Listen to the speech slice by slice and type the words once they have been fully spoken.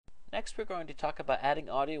Next, we're going to talk about adding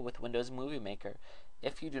audio with Windows Movie Maker.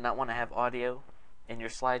 If you do not want to have audio in your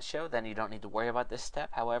slideshow, then you don't need to worry about this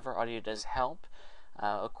step. However, audio does help.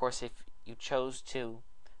 Of course, if you chose to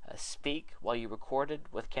speak while you recorded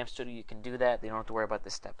with Cam Studio, you can do that. You don't have to worry about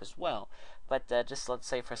this step as well. But just let's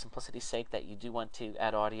say for simplicity's sake that you do want to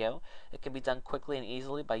add audio, it can be done quickly and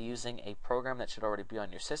easily by using a program that should already be on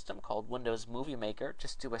your system called Windows Movie Maker.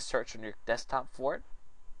 Just do a search on your desktop for it.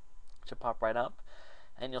 It should pop right up.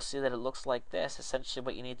 And you'll see that it looks like this. Essentially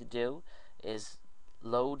what you need to do is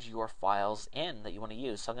load your files in that you want to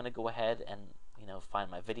use. So I'm going to go ahead and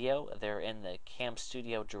find my video. They're in the Cam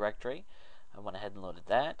Studio directory. I went ahead and loaded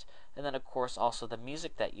that. And then of course also the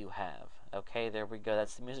music that you have. Okay, there we go.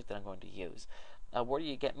 That's the music that I'm going to use. Where do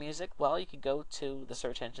you get music? Well, you could go to the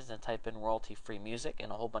search engines and type in royalty-free music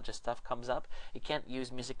and a whole bunch of stuff comes up. You can't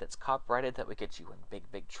use music that's copyrighted. That would get you in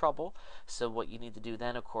big trouble. So what you need to do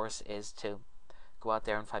then, of course, is to go out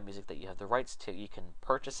there and find music that you have the rights to. You can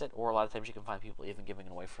purchase it, or a lot of times you can find people even giving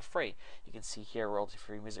it away for free. You can see here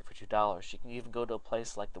royalty-free music for $2. You can even go to a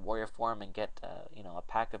place like the Warrior Forum and get a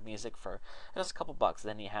pack of music for just a couple bucks.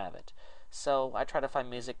 Then you have it. So I try to find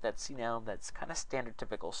music that's that's kind of standard,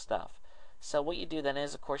 typical stuff. So what you do then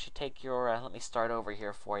is, of course, you take your let me start over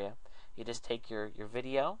here for you. You just take your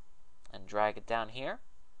video and drag it down here,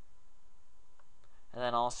 and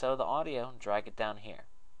then also the audio and drag it down here.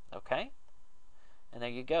 Okay. And there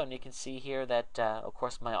you go, and you can see here that, of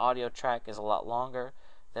course, my audio track is a lot longer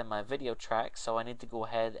than my video track, so I need to go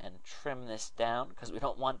ahead and trim this down because we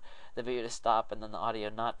don't want the video to stop and then the audio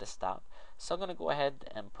not to stop. So I'm going to go ahead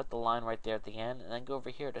and put the line right there at the end, and then go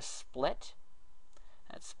over here to split,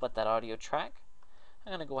 and split that audio track.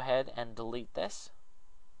 I'm going to go ahead and delete this.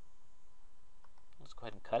 Let's go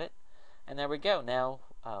ahead and cut it, and there we go. Now,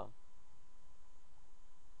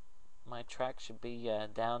 my track should be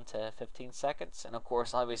down to 15 seconds. And of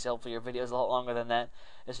course, obviously, hopefully your video is a lot longer than that.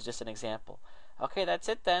 This is just an example. Okay, that's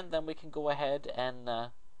it then. Then we can go ahead and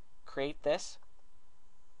create this.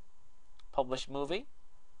 Publish movie.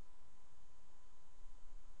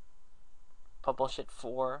 Publish it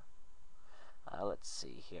for, let's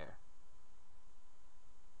see here.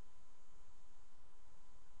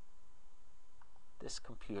 This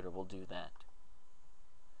computer will do that.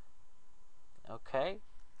 Okay.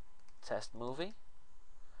 Test movie.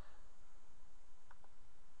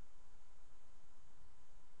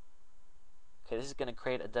 Okay, this is going to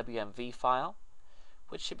create a WMV file,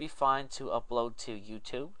 which should be fine to upload to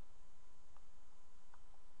YouTube.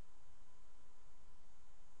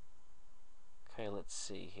 Okay, let's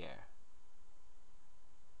see here.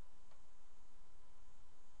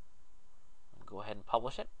 Go ahead and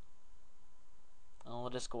publish it. And we'll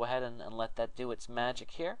just go ahead and let that do its magic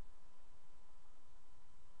here.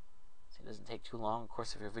 It doesn't take too long. Of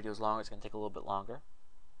course, if your video is longer, it's going to take a little bit longer.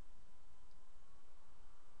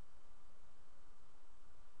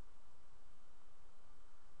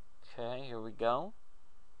 Okay, here we go.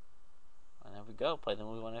 And there we go. Play the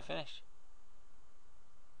movie when I finish.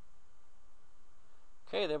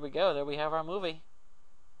 Okay, there we go. There we have our movie.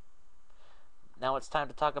 Now it's time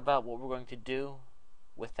to talk about what we're going to do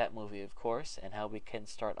with that movie, of course, and how we can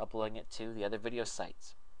start uploading it to the other video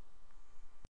sites.